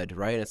to bud,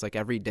 right? And it's like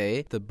every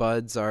day the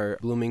buds are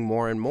blooming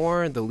more and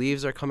more, the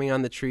leaves are coming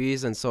on the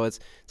trees. And so it's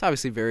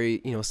obviously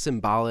very,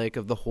 symbolic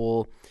of the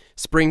whole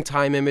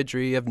springtime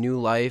imagery of new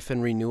life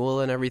and renewal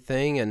and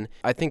everything. And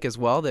I think as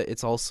well that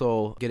it's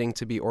also getting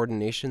to be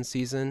ordination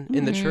season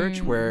in the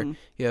church, where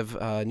you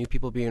have new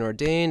people being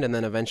ordained, and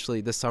then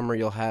eventually this summer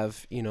you'll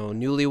have,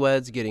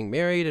 newlyweds getting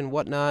married and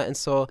whatnot. And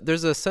so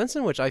there's a sense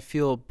in which I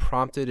feel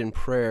prompted in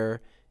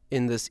prayer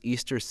in this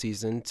Easter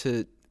season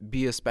to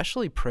be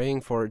especially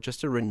praying for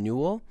just a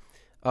renewal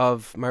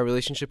of my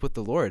relationship with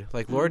the Lord.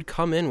 Like, Lord,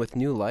 come in with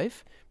new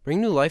life,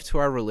 bring new life to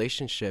our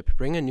relationship,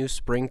 bring a new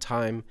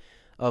springtime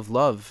of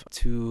love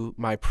to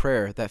my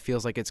prayer that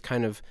feels like it's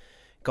kind of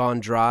gone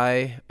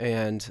dry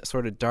and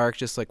sort of dark,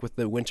 just like with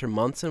the winter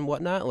months and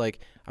whatnot. Like,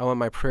 I want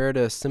my prayer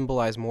to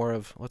symbolize more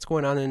of what's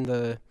going on in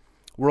the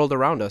world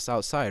around us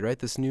outside, right?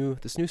 This new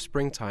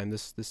springtime,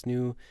 this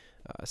new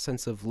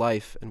sense of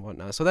life and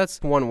whatnot. So that's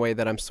one way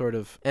that I'm sort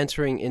of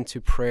entering into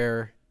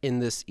prayer in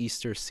this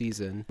Easter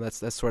season.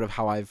 That's sort of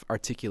how I've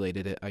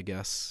articulated it, I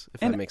guess,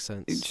 if that makes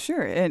sense.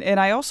 Sure. And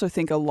I also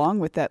think along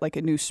with that, like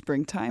a new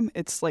springtime,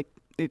 it's like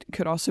it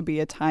could also be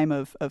a time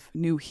of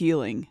new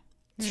healing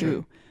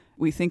too.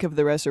 We think of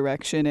the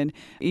resurrection, and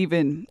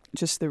even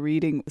just the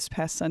reading this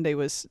past Sunday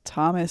was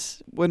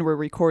Thomas. When we're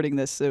recording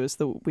this, it was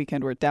the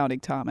weekend we're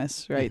Doubting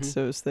Thomas, right?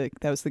 So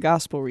that was the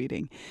gospel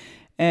reading.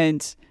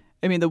 And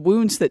I mean, the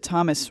wounds that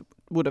Thomas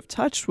would have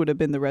touched would have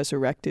been the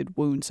resurrected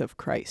wounds of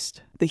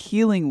Christ, the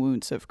healing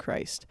wounds of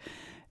Christ.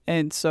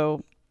 And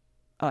so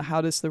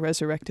how does the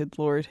resurrected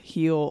Lord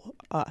heal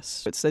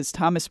us? It says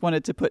Thomas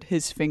wanted to put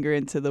his finger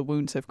into the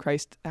wounds of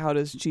Christ. How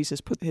does Jesus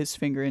put his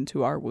finger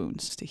into our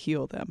wounds to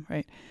heal them,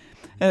 right?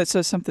 And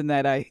so something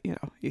that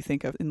you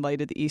think of in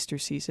light of the Easter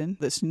season,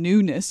 this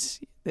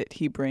newness that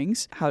he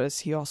brings. How does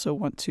he also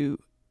want to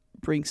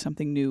bring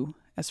something new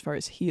as far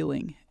as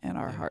healing in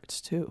our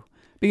hearts too?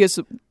 Because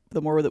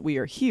the more that we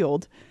are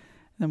healed,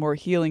 the more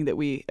healing that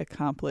we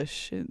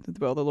accomplish, and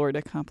the Lord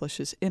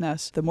accomplishes in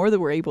us, the more that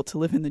we're able to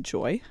live in the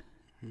joy.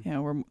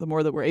 The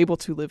more that we're able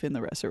to live in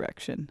the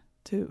resurrection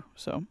too.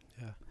 So,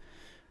 yeah.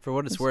 For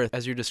what it's worth,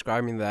 as you're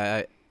describing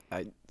that,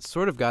 I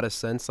sort of got a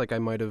sense like I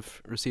might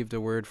have received a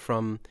word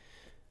from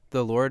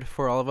the Lord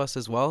for all of us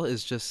as well,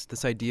 is just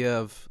this idea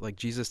of like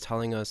Jesus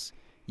telling us,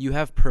 you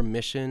have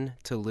permission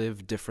to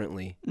live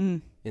differently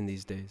in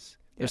these days.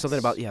 There's something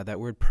about, that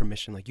word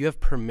permission. Like, you have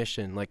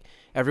permission. Like,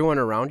 everyone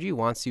around you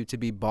wants you to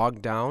be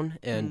bogged down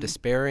and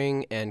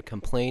despairing and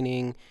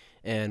complaining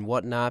and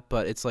whatnot.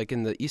 But it's like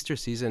in the Easter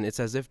season, it's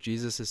as if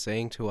Jesus is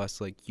saying to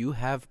us, like, you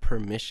have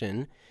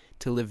permission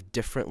to live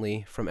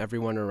differently from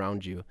everyone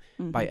around you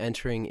by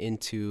entering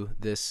into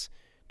this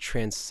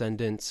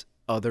transcendent,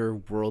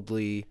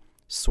 otherworldly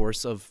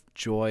source of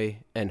joy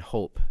and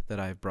hope that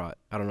I've brought.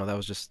 I don't know. That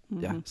was just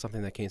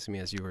something that came to me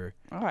as you were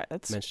all right.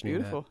 That's mentioning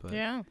beautiful. that. But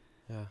Yeah.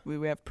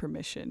 We have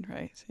permission,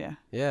 right? Yeah.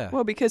 Yeah.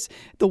 Well, because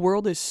the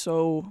world is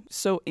so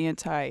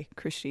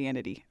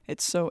anti-Christianity.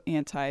 It's so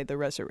anti the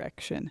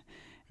resurrection.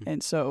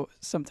 And so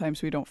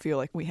sometimes we don't feel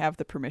like we have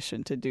the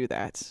permission to do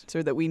that.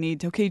 So that we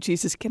need, okay,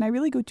 Jesus, can I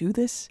really go do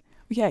this?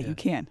 Yeah, you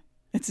can.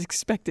 It's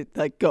expected,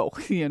 like, go,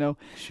 you know.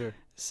 Sure.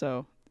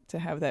 So to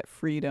have that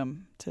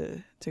freedom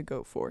to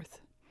go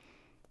forth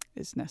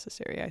is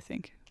necessary, I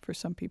think, for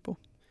some people.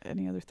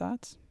 Any other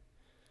thoughts?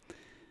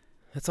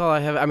 That's all I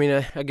have. I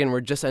mean, again,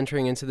 we're just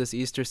entering into this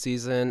Easter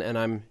season, and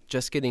I'm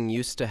just getting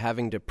used to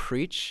having to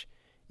preach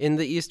in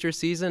the Easter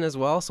season as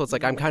well. So it's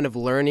like I'm kind of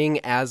learning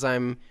as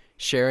I'm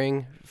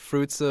sharing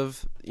fruits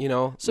of, you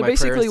know, so my prayer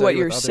basically study what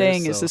you're with others.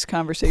 saying is So this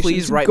conversation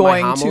please is write my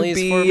going to homilies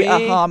for be me.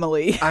 a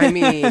homily. I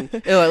mean,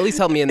 it'll at least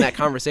help me in that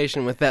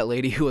conversation with that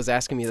lady who was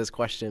asking me this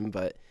question,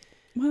 but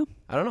Well,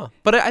 I don't know.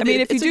 But I mean,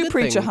 if you it's do good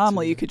preach a thing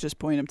homily, to- you could just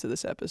point them to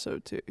this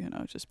episode too, you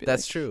know, just be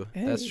That's like, true.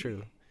 hey. That's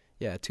true.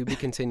 Yeah, to be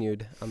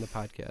continued on the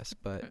podcast,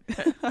 but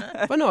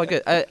no,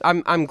 good.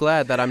 I'm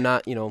glad that I'm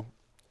not, you know,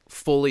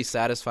 fully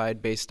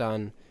satisfied based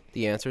on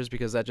the answers,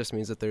 because that just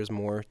means that there's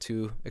more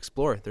to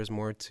explore. There's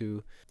more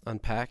to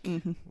unpack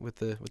with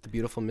the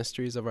beautiful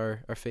mysteries of our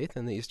faith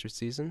in the Easter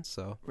season.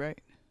 So Right.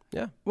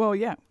 yeah. Well,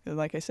 yeah,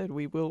 like I said,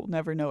 we will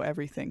never know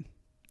everything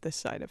this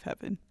side of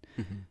heaven,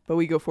 but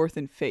we go forth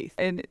in faith.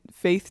 And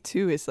faith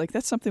too is like,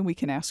 that's something we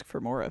can ask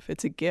for more of.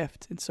 It's a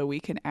gift. And so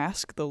we can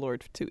ask the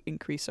Lord to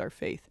increase our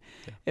faith.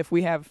 Yeah. If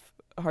we have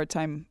a hard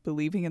time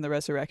believing in the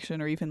resurrection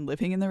or even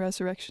living in the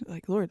resurrection,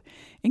 like, Lord,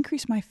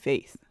 increase my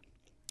faith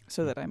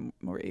so that I'm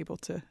more able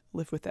to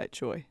live with that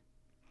joy.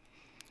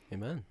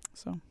 Amen.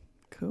 So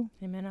cool.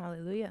 Amen.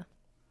 Hallelujah.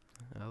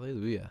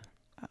 Hallelujah.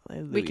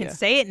 Hallelujah. We can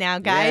say it now,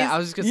 guys. Yeah, I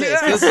was just gonna say, it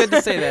feels good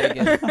to say that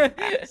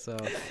again. So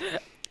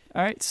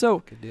All right. So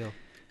good deal.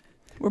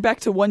 we're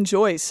back to one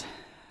joys.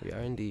 We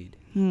are indeed.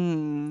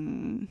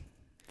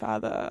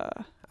 Father.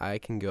 I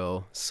can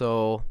go.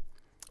 So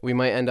we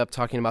might end up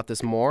talking about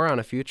this more on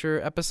a future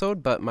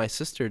episode, but my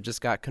sister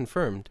just got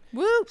confirmed.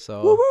 Woo!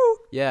 So Woo-woo.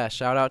 yeah,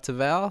 shout out to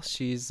Val.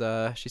 She's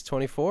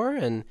 24,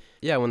 and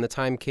yeah, when the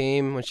time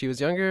came when she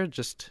was younger,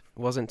 just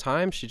wasn't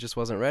time. She just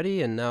wasn't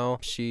ready, and now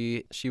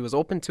she was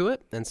open to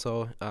it, and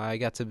so I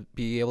got to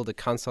be able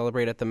to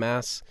celebrate at the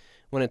Mass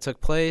when it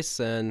took place,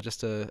 and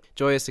just a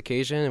joyous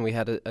occasion, and we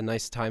had a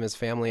nice time as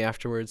family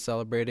afterwards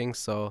celebrating.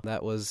 So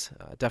that was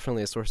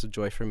definitely a source of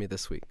joy for me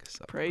this week.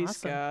 So Praise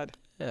Awesome. God.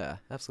 yeah,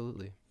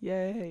 absolutely.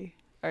 Yay.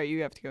 All right,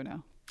 you have to go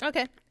now.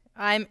 Okay.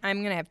 I'm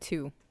gonna have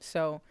two.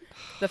 So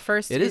the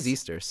first It is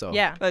Easter, so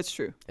Yeah. That's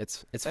true.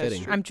 it's That's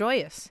fitting. true. I'm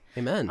joyous.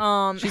 Amen.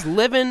 She's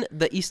living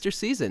the Easter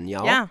season,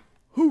 y'all. Yeah.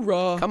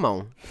 Hoorah. Come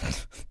on.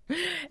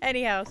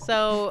 Anyhow,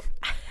 so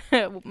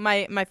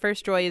my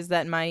first joy is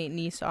that my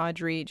niece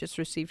Audrey just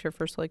received her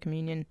first Holy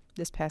Communion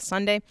this past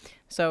Sunday.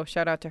 So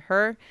shout out to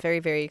her. Very,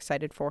 very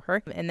excited for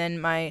her. And then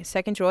my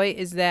second joy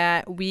is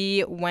that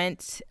we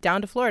went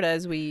down to Florida,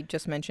 as we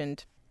just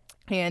mentioned.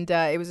 And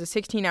it was a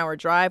 16-hour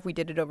drive. We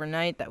did it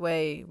overnight. That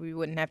way we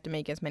wouldn't have to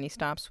make as many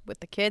stops with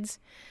the kids.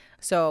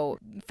 So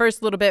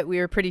first little bit, we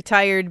were pretty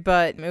tired,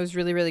 but it was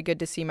really, really good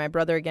to see my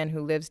brother again,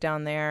 who lives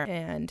down there,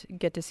 and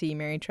get to see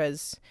Mary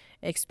Trez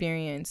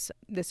experience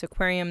this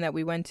aquarium that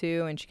we went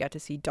to, and she got to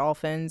see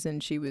dolphins,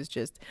 and she was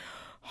just,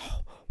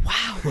 oh,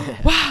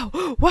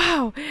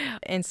 wow.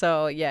 And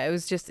so, yeah,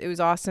 it was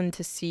awesome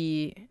to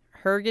see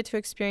her get to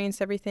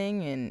experience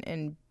everything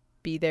and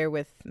be there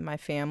with my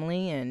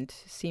family and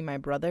see my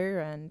brother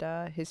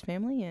and his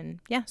family. And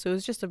yeah, so it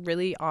was just a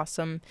really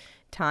awesome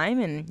time.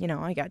 And, you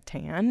know, I got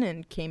tan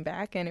and came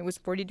back and it was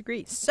 40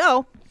 degrees.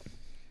 So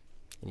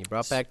And you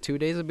brought back 2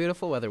 days of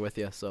beautiful weather with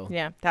you, so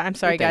yeah, I'm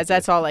sorry, Thank guys. you.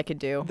 That's all I could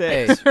do.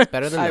 hey, That's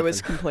better than nothing. I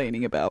was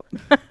complaining about.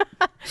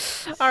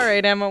 All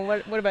right, Emma,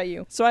 what about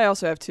you? So I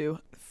also have two.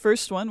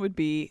 First one would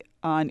be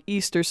on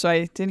Easter. So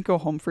I didn't go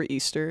home for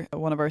Easter.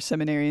 One of our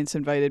seminarians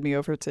invited me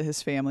over to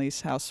his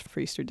family's house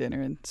for Easter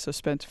dinner, and so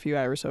spent a few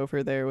hours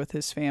over there with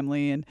his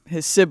family and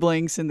his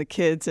siblings and the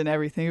kids and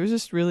everything. It was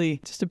just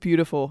really just a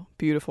beautiful,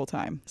 beautiful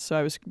time. So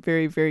I was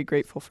very, very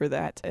grateful for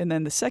that. And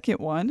then the second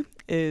one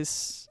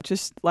is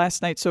just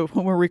last night. So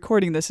when we're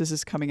recording this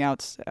is coming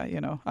out,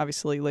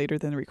 obviously later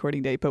than the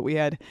recording date, but we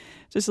had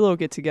just a little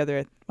get together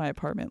at my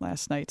apartment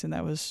last night, and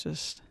that was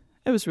just...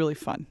 It was really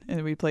fun.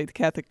 And we played the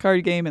Catholic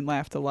card game and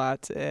laughed a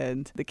lot.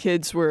 And the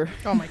kids were...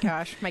 Oh, my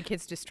gosh. My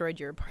kids destroyed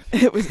your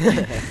apartment. It was...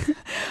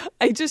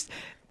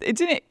 It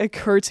didn't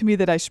occur to me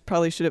that I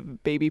probably should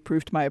have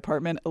baby-proofed my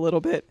apartment a little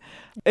bit.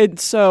 And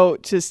so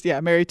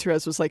Mary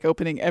Therese was like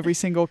opening every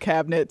single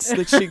cabinet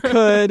that she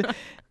could.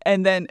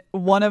 And then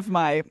one of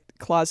my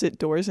closet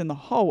doors in the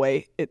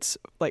hallway, it's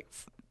like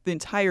the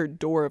entire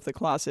door of the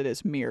closet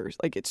is mirrors.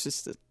 Like it's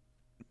just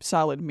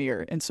solid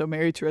mirror. And so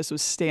Mary Therese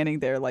was standing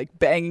there like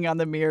banging on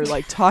the mirror,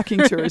 like talking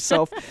to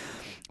herself,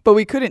 but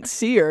we couldn't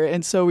see her.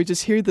 And so we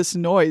just hear this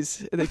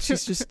noise that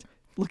she's just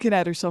looking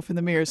at herself in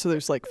the mirror. So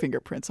there's like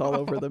fingerprints all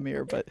over the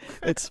mirror, but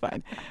it's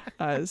fine.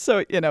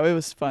 So, it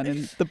was fun.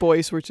 And the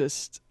boys were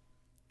just,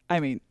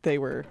 they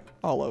were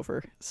all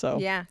over. So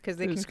yeah, because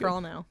they can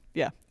crawl now.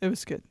 Yeah, it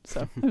was good.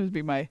 So that would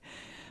be my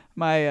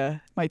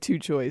two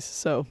joys.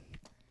 So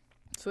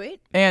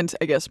sweet. And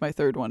I guess my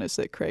third one is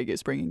that Craig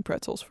is bringing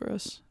pretzels for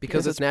us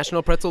because it's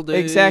National Pretzel Day.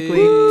 Exactly.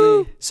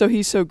 Woo! So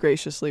he so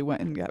graciously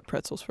went and got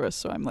pretzels for us.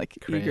 So I'm like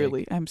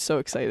Craig. I'm so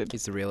excited.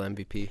 He's the real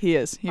MVP. He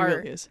is. He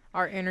really is.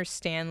 Our inner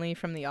Stanley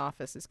from The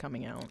Office is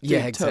coming out. Yeah,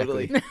 Dude,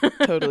 exactly.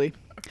 Totally.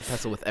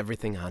 Pretzel with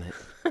everything on it.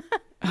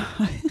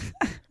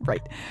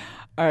 Right.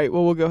 All right.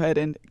 Well, we'll go ahead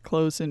and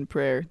close in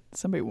prayer.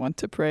 Somebody want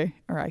to pray,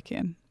 or I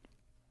can?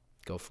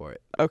 Go for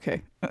it.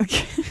 Okay.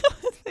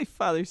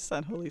 Father,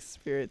 Son, Holy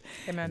Spirit.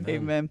 Amen.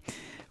 Amen.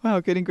 Wow,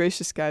 good and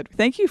gracious God.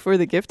 Thank you for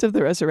the gift of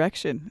the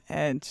resurrection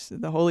and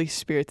the Holy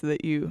Spirit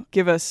that you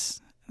give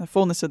us, the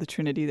fullness of the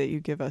Trinity that you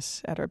give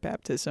us at our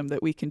baptism,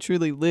 that we can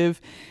truly live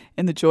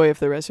in the joy of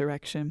the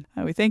resurrection.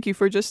 We thank you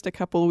for just a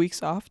couple of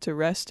weeks off to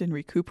rest and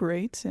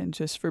recuperate, and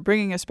just for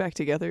bringing us back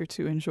together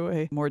to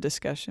enjoy more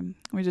discussion.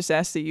 We just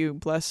ask that you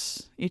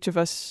bless each of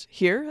us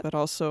here, but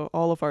also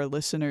all of our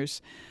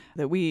listeners,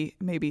 that we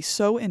may be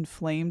so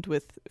inflamed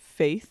with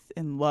faith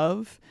and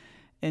love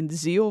and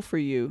zeal for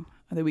you,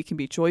 that we can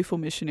be joyful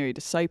missionary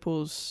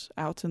disciples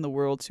out in the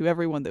world to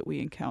everyone that we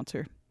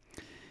encounter.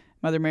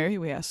 Mother Mary,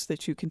 we ask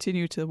that you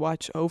continue to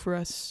watch over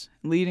us,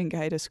 lead and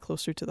guide us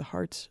closer to the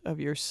heart of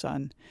your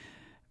Son.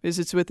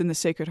 Visits within the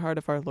Sacred Heart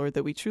of our Lord,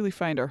 that we truly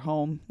find our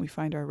home, we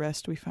find our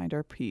rest, we find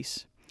our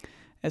peace.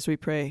 As we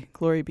pray,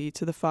 glory be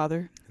to the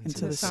Father, and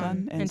to the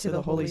Son, and to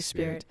the Holy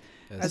Spirit,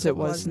 as it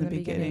was in the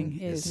beginning,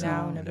 is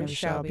now, and ever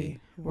shall be,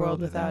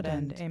 world without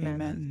end.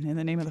 Amen. In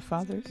the name of the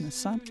Father, and the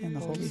Son, and the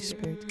Holy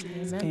Spirit.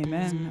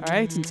 Amen. All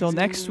right, until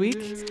next week.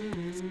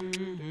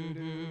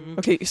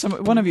 Okay,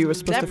 one of you was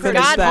supposed to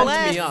finish that.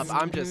 Pumped me up.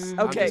 I'm just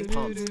pumped. That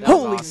was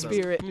Holy awesome.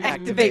 Spirit,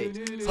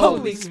 activate.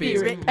 Holy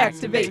Spirit,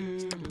 activate.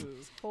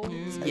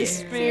 Holy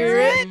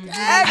Spirit,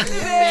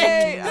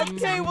 activate.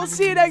 Okay, we'll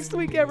see you next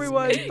week,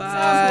 everyone.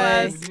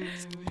 Bye. Sounds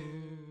blessed.